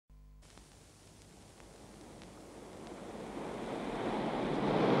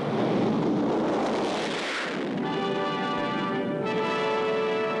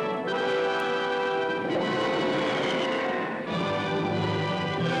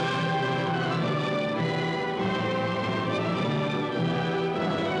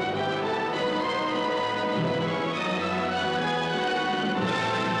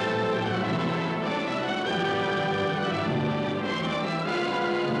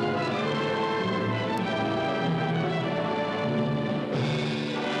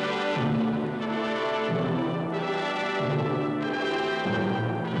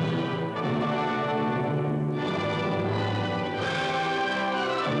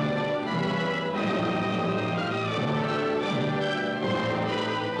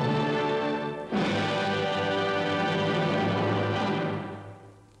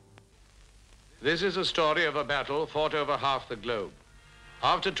This is a story of a battle fought over half the globe.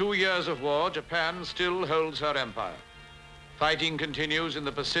 After 2 years of war, Japan still holds her empire. Fighting continues in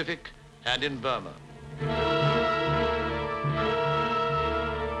the Pacific and in Burma.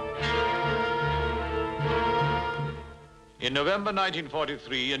 In November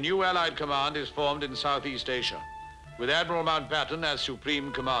 1943, a new Allied command is formed in Southeast Asia, with Admiral Mountbatten as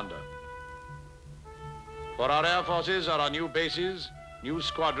Supreme Commander. For our air forces are our new bases, new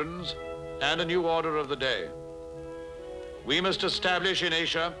squadrons, and a new order of the day. We must establish in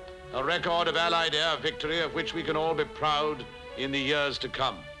Asia a record of Allied air victory of which we can all be proud in the years to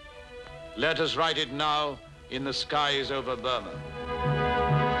come. Let us write it now in the skies over Burma.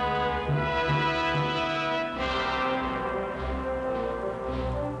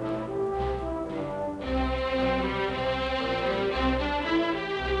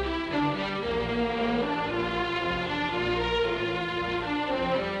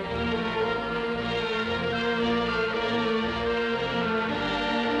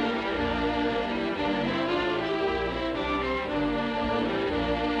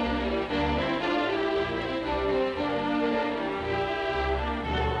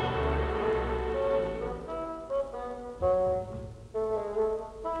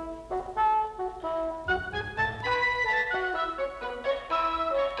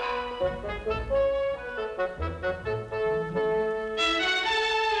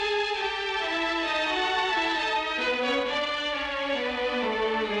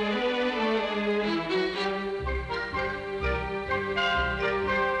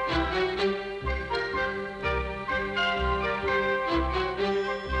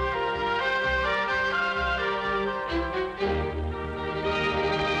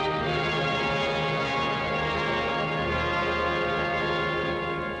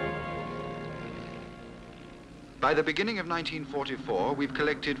 By the beginning of 1944, we've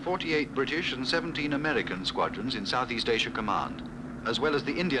collected 48 British and 17 American squadrons in Southeast Asia Command, as well as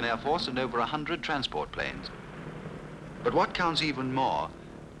the Indian Air Force and over 100 transport planes. But what counts even more,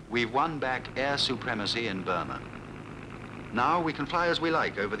 we've won back air supremacy in Burma. Now we can fly as we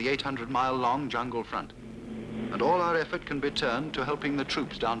like over the 800-mile-long jungle front, and all our effort can be turned to helping the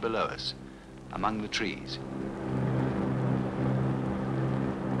troops down below us, among the trees.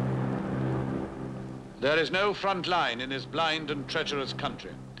 There is no front line in this blind and treacherous country,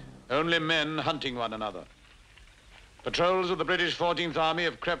 only men hunting one another. Patrols of the British 14th Army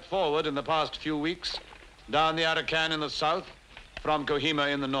have crept forward in the past few weeks, down the Arakan in the south, from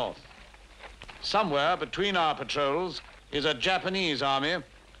Kohima in the north. Somewhere between our patrols is a Japanese army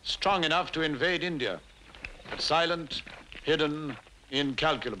strong enough to invade India, silent, hidden,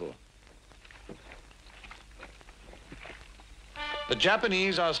 incalculable. The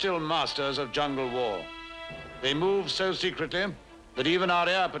Japanese are still masters of jungle war. They move so secretly that even our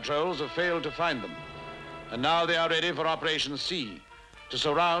air patrols have failed to find them. And now they are ready for Operation C, to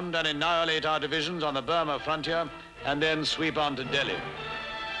surround and annihilate our divisions on the Burma frontier and then sweep on to Delhi.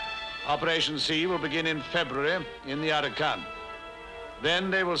 Operation C will begin in February in the Arakan. Then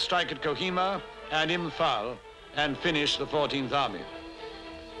they will strike at Kohima and Imphal and finish the 14th Army.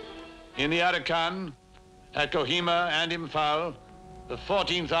 In the Arakan, at Kohima and Imphal, the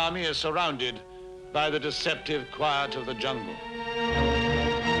 14th Army is surrounded by the deceptive quiet of the jungle.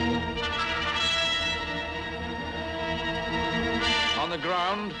 On the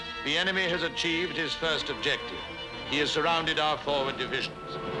ground, the enemy has achieved his first objective. He has surrounded our forward divisions.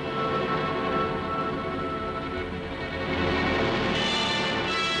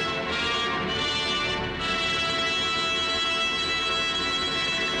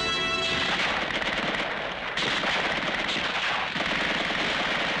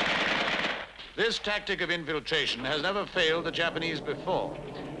 This tactic of infiltration has never failed the Japanese before,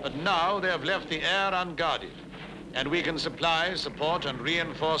 but now they have left the air unguarded, and we can supply, support, and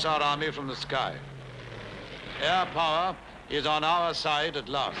reinforce our army from the sky. Air power is on our side at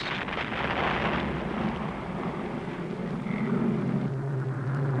last.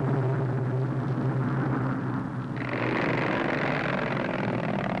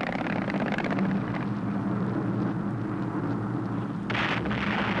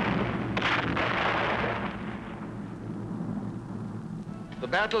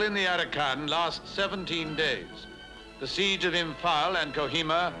 The battle in the Arakan lasts 17 days. The siege of Imphal and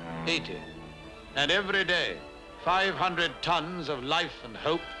Kohima, 80. And every day, 500 tons of life and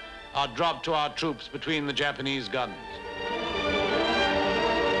hope are dropped to our troops between the Japanese guns.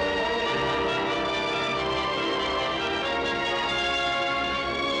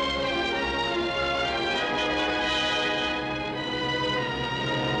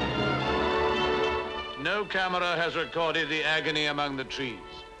 No camera has recorded the agony among the trees.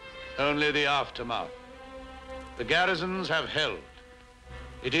 only the aftermath. The garrisons have held.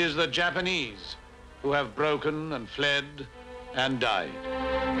 It is the Japanese who have broken and fled and died.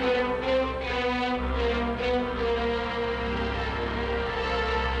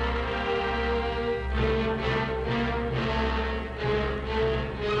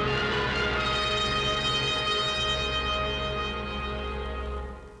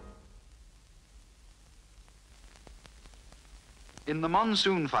 In the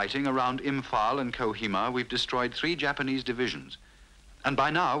monsoon fighting around Imphal and Kohima, we've destroyed 3 Japanese divisions. And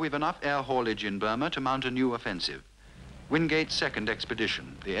by now, we've enough air haulage in Burma to mount a new offensive. Wingate's second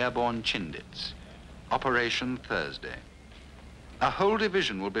expedition, the airborne Chindits. Operation Thursday. A whole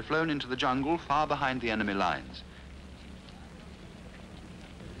division will be flown into the jungle far behind the enemy lines.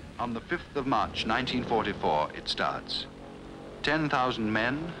 On the 5th of March, 1944, it starts. 10,000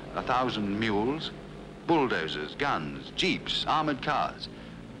 men, 1,000 mules, bulldozers, guns, jeeps, armored cars.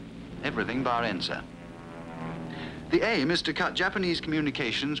 Everything bar Ensa. The aim is to cut Japanese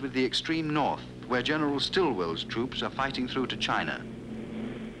communications with the extreme north, where General Stilwell's troops are fighting through to China.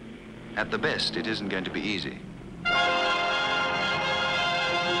 At the best, it isn't going to be easy.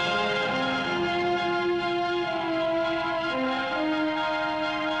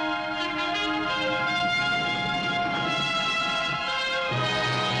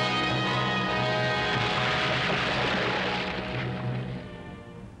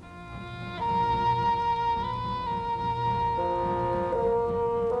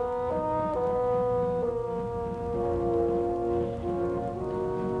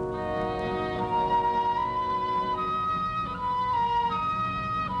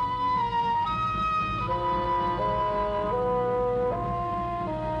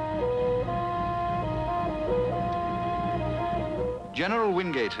 General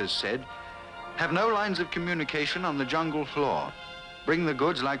Wingate has said, have no lines of communication on the jungle floor. Bring the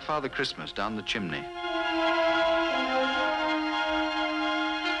goods like Father Christmas down the chimney.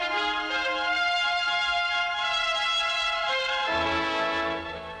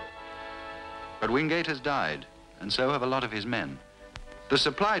 But Wingate has died, and so have a lot of his men. The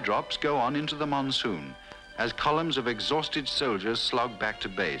supply drops go on into the monsoon as columns of exhausted soldiers slog back to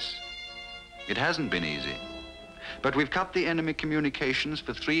base. It hasn't been easy. But we've cut the enemy communications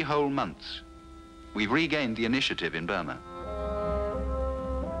for 3 whole months. We've regained the initiative in Burma.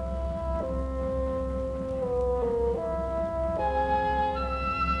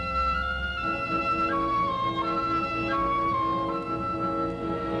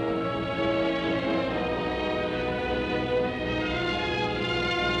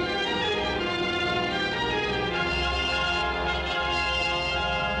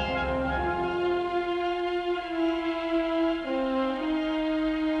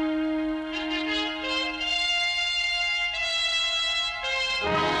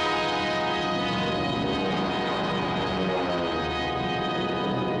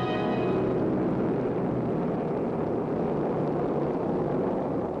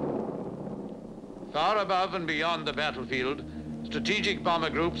 Far above and beyond the battlefield, strategic bomber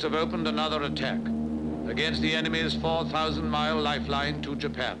groups have opened another attack against the enemy's 4,000-mile lifeline to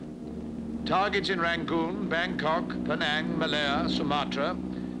Japan. Targets in Rangoon, Bangkok, Penang, Malaya, Sumatra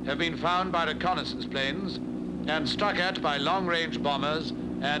have been found by reconnaissance planes and struck at by long-range bombers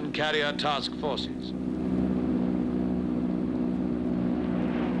and carrier task forces.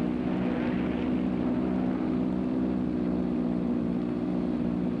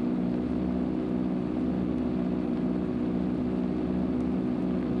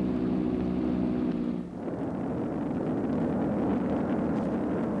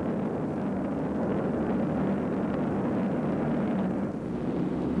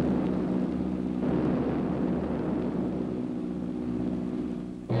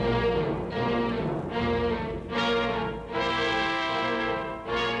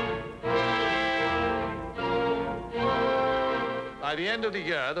 By the end of the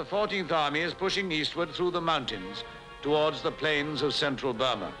year, the 14th Army is pushing eastward through the mountains towards the plains of central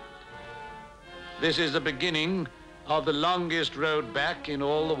Burma. This is the beginning of the longest road back in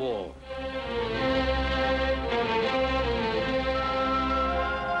all the war.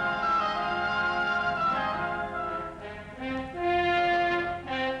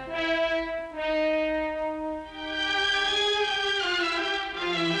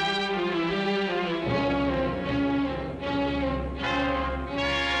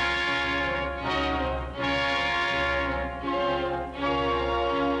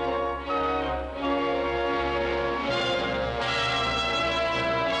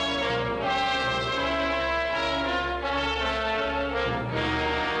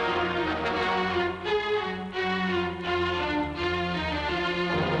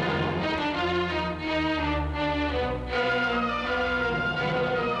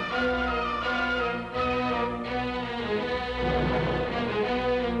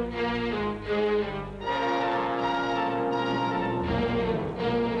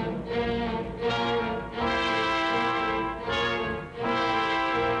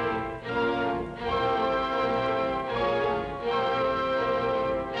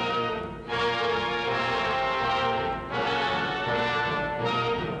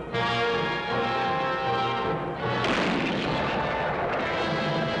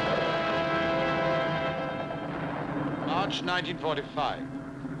 March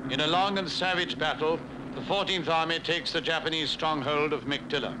 1945. In a long and savage battle, the 14th Army takes the Japanese stronghold of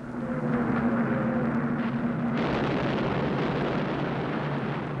McTilla.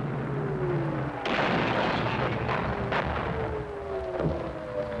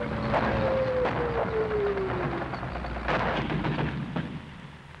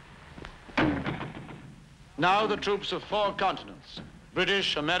 Now the troops of 4 continents,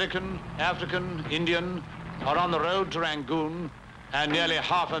 British, American, African, Indian, are on the road to Rangoon, and nearly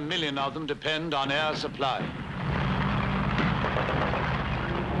 500,000 of them depend on air supply.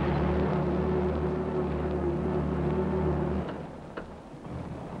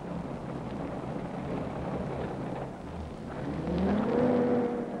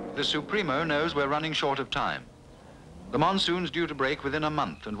 The Supremo knows we're running short of time. The monsoon's due to break within a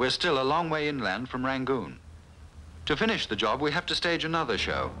month, and we're still a long way inland from Rangoon. To finish the job, we have to stage another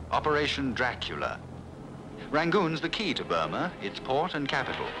show, Operation Dracula. Rangoon's the key to Burma, its port and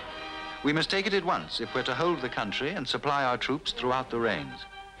capital. We must take it at once if we're to hold the country and supply our troops throughout the rains.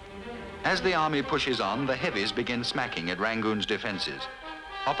 As the army pushes on, the heavies begin smacking at Rangoon's defenses.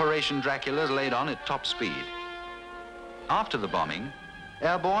 Operation Dracula's laid on at top speed. After the bombing,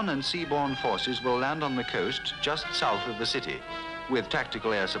 airborne and seaborne forces will land on the coast just south of the city, with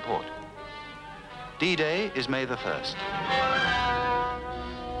tactical air support. D-Day is May the 1st.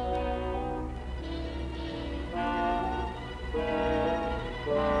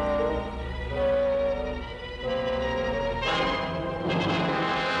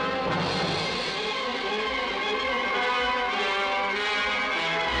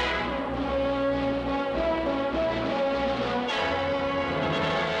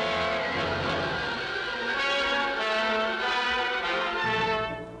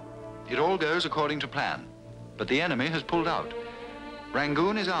 It all goes according to plan, but the enemy has pulled out.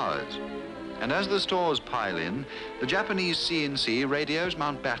 Rangoon is ours, and as the stores pile in, the Japanese C&C radios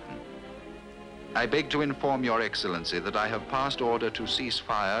Mountbatten. I beg to inform Your Excellency that I have passed order to cease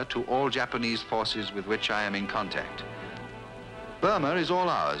fire to all Japanese forces with which I am in contact. Burma is all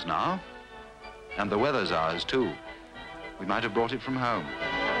ours now, and the weather's ours too. We might have brought it from home.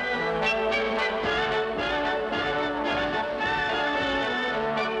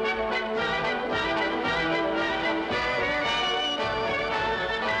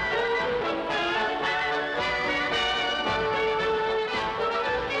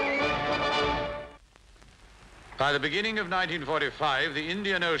 By the beginning of 1945, the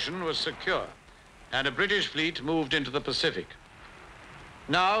Indian Ocean was secure, and a British fleet moved into the Pacific.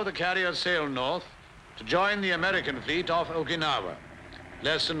 Now the carriers sail north to join the American fleet off Okinawa,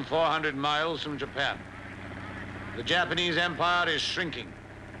 less than 400 miles from Japan. The Japanese empire is shrinking,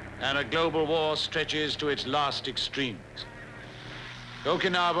 and a global war stretches to its last extremes.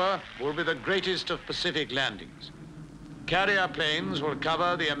 Okinawa will be the greatest of Pacific landings. Carrier planes will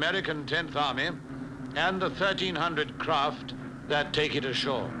cover the American 10th Army and the 1,300 craft that take it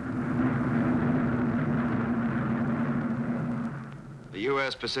ashore. The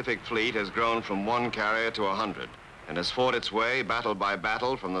U.S. Pacific Fleet has grown from 1 carrier to 100 and has fought its way battle by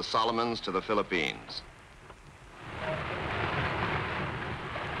battle from the Solomons to the Philippines.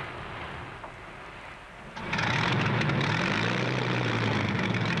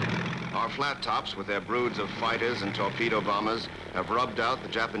 Our flat tops, with their broods of fighters and torpedo bombers, have rubbed out the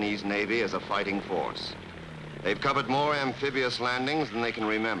Japanese Navy as a fighting force. They've covered more amphibious landings than they can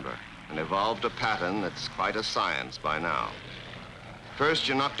remember and evolved a pattern that's quite a science by now. First,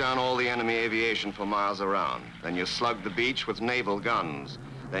 you knock down all the enemy aviation for miles around. Then you slug the beach with naval guns.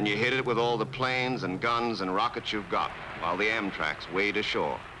 Then you hit it with all the planes and guns and rockets you've got, while the Amtraks wade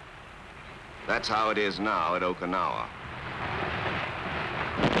ashore. That's how it is now at Okinawa.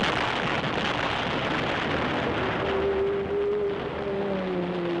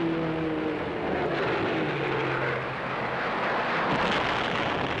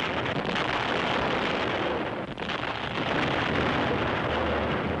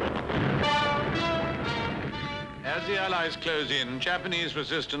 As the Allies close in, Japanese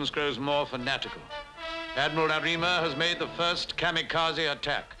resistance grows more fanatical. Admiral Arima has made the first kamikaze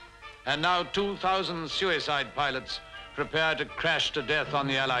attack, and now 2,000 suicide pilots prepare to crash to death on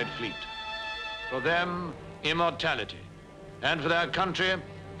the Allied fleet. For them, immortality, and for their country,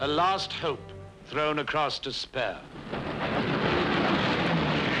 a last hope thrown across despair.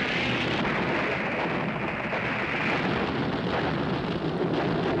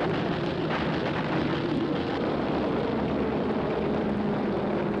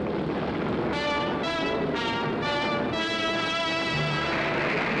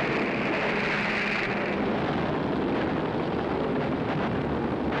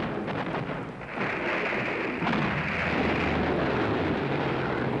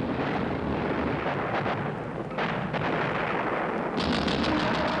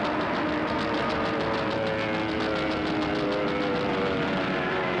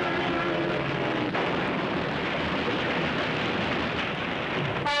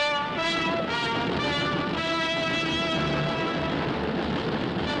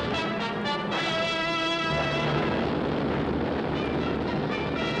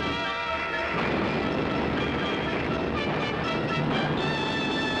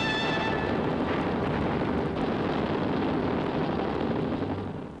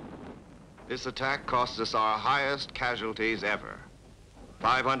 This attack cost us our highest casualties ever.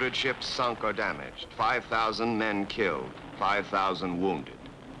 500 ships sunk or damaged, 5,000 men killed, 5,000 wounded.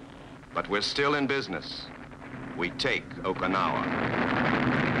 But we're still in business. We take Okinawa.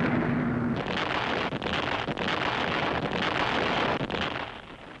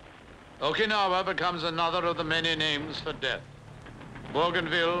 Okinawa becomes another of the many names for death.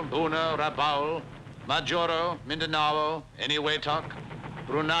 Bougainville, Buna, Rabaul, Majoro, Mindanao, Eniwetok,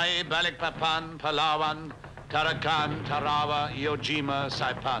 Brunei, Balikpapan, Palawan, Tarakan, Tarawa, Iwo Jima,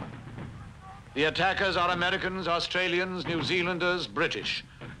 Saipan. The attackers are Americans, Australians, New Zealanders, British.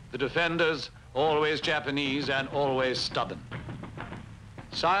 The defenders, always Japanese and always stubborn.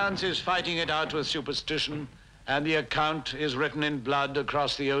 Science is fighting it out with superstition, and the account is written in blood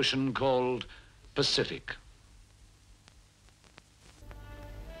across the ocean called Pacific.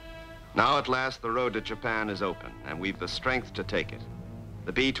 Now at last the road to Japan is open, and we've the strength to take it.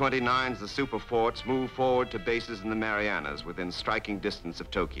 The B-29s, the super forts, move forward to bases in the Marianas within striking distance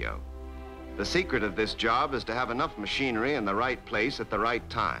of Tokyo. The secret of this job is to have enough machinery in the right place at the right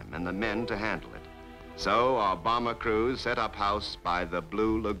time and the men to handle it. So our bomber crews set up house by the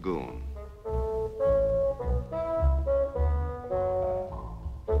Blue Lagoon.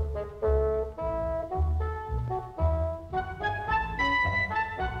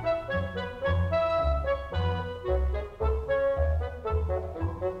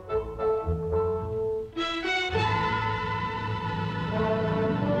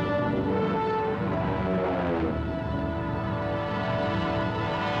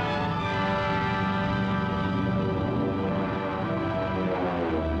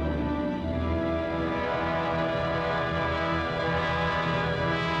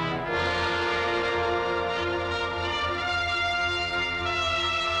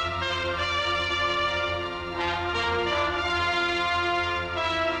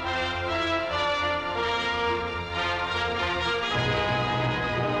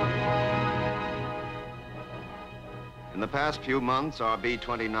 In the past few months, our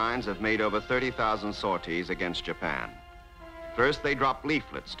B-29s have made over 30,000 sorties against Japan. First, they drop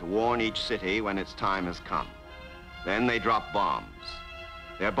leaflets to warn each city when its time has come. Then they drop bombs.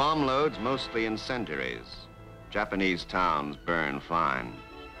 Their bomb loads mostly incendiaries. Japanese towns burn fine.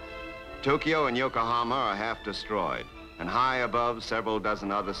 Tokyo and Yokohama are half destroyed, and high above several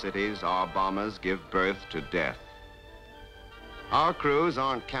dozen other cities, our bombers give birth to death. Our crews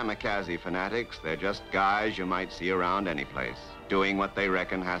aren't kamikaze fanatics. They're just guys you might see around any place, doing what they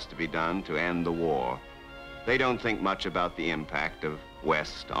reckon has to be done to end the war. They don't think much about the impact of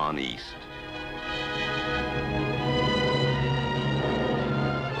West on East.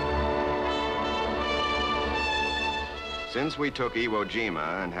 Since we took Iwo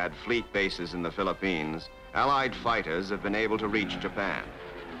Jima and had fleet bases in the Philippines, Allied fighters have been able to reach Japan.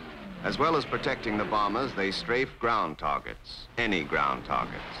 As well as protecting the bombers, they strafe ground targets, any ground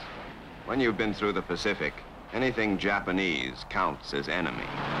targets. When you've been through the Pacific, anything Japanese counts as enemy.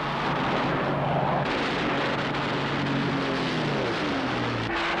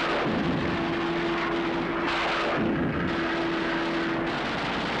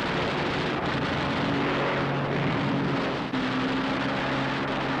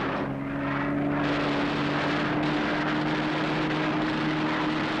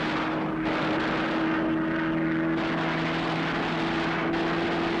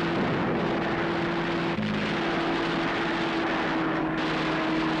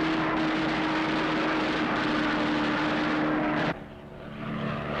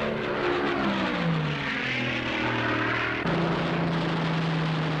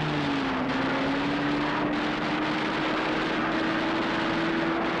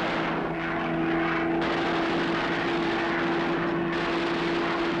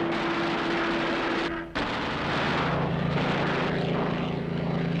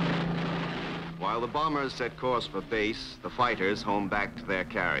 While the bombers set course for base, the fighters home back to their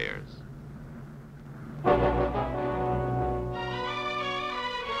carriers.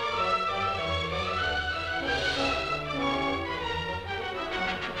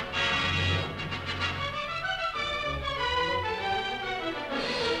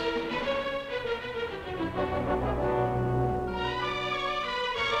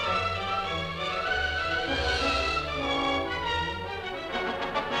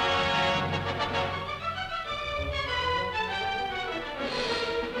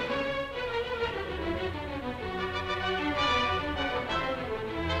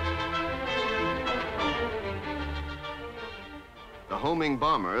 The homing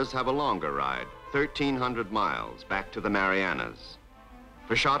bombers have a longer ride, 1,300 miles, back to the Marianas.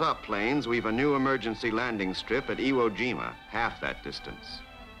 For shot-up planes, we've a new emergency landing strip at Iwo Jima, half that distance.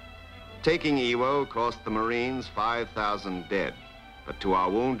 Taking Iwo cost the Marines 5,000 dead, but to our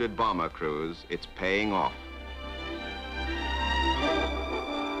wounded bomber crews, it's paying off.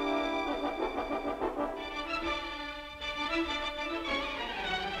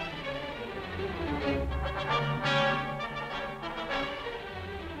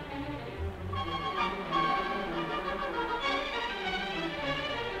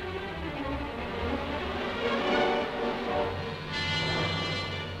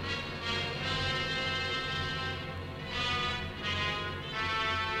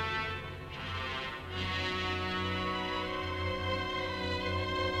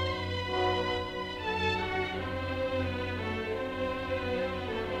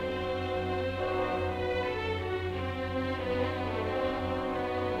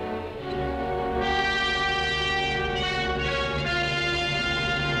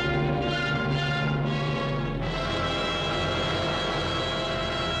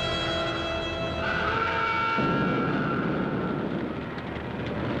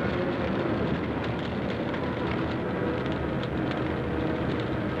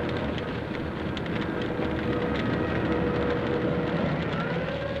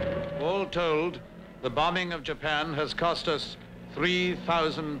 All told, the bombing of Japan has cost us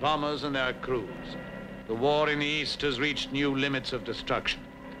 3,000 bombers and their crews. The war in the East has reached new limits of destruction.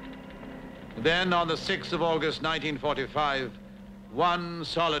 Then, on the 6th of August, 1945, one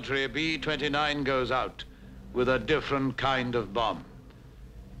solitary B-29 goes out with a different kind of bomb.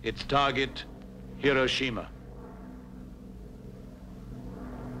 Its target, Hiroshima.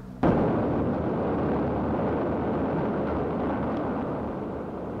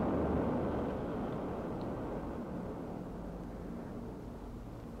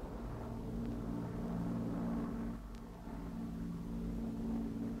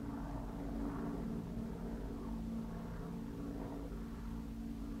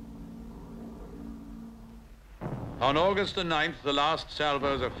 On August the 9th, the last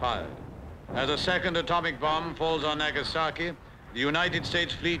salvos are fired. As a second atomic bomb falls on Nagasaki, the United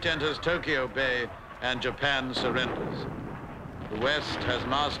States fleet enters Tokyo Bay and Japan surrenders. The West has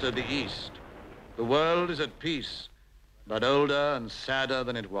mastered the East. The world is at peace, but older and sadder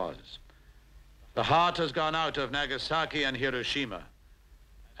than it was. The heart has gone out of Nagasaki and Hiroshima,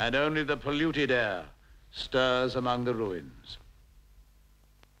 and only the polluted air stirs among the ruins.